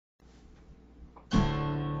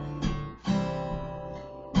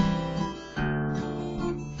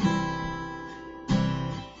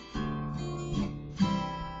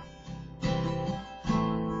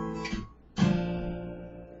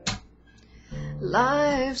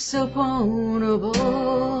Life's so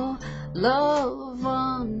vulnerable, love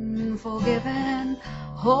unforgiven,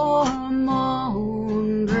 hormone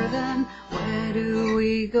driven. Where do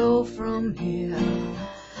we go from here?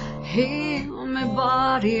 Heal my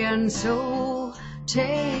body and soul,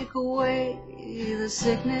 take away the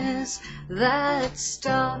sickness that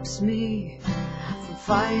stops me from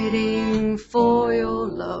fighting for your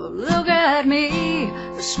love. Look at me,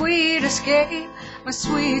 the sweet escape, my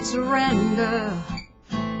sweet surrender.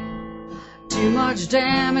 Too much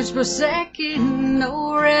damage per second,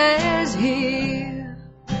 no rest here.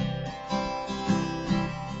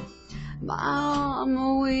 My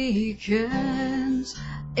weekends,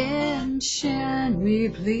 enchant me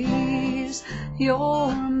please.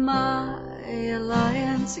 You're my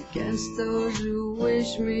alliance against those who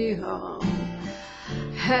wish me harm.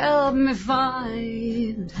 Help me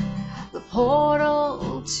find the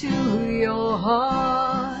portal to your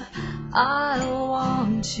heart. I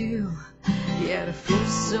want you, yet I feel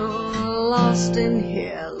so lost in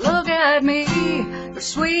here. Look at me, the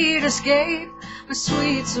sweet escape, my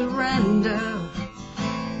sweet surrender.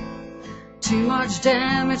 Too much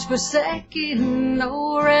damage per second,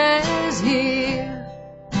 no rest here.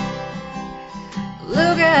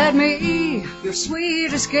 Look at me, your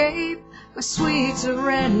sweet escape, my sweet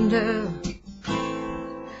surrender.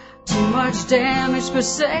 Too much damage per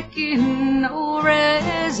second, no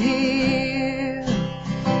rest here.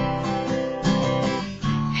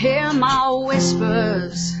 Hear my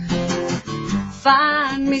whispers,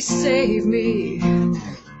 find me, save me.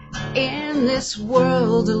 In this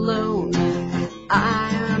world alone, I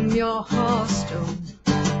am your hearthstone.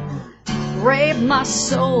 Raid my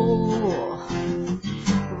soul,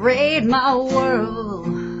 raid my world.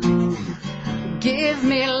 Give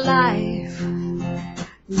me life,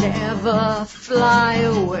 never fly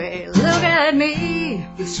away. Look at me,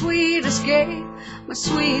 your sweet escape, my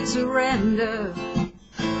sweet surrender.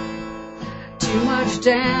 Too much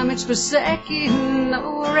damage per second,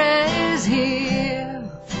 no rest here.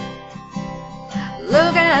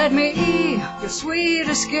 Look at me, your sweet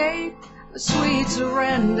escape, my sweet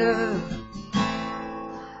surrender.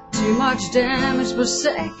 Too much damage per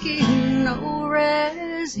second, no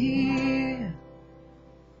rest here.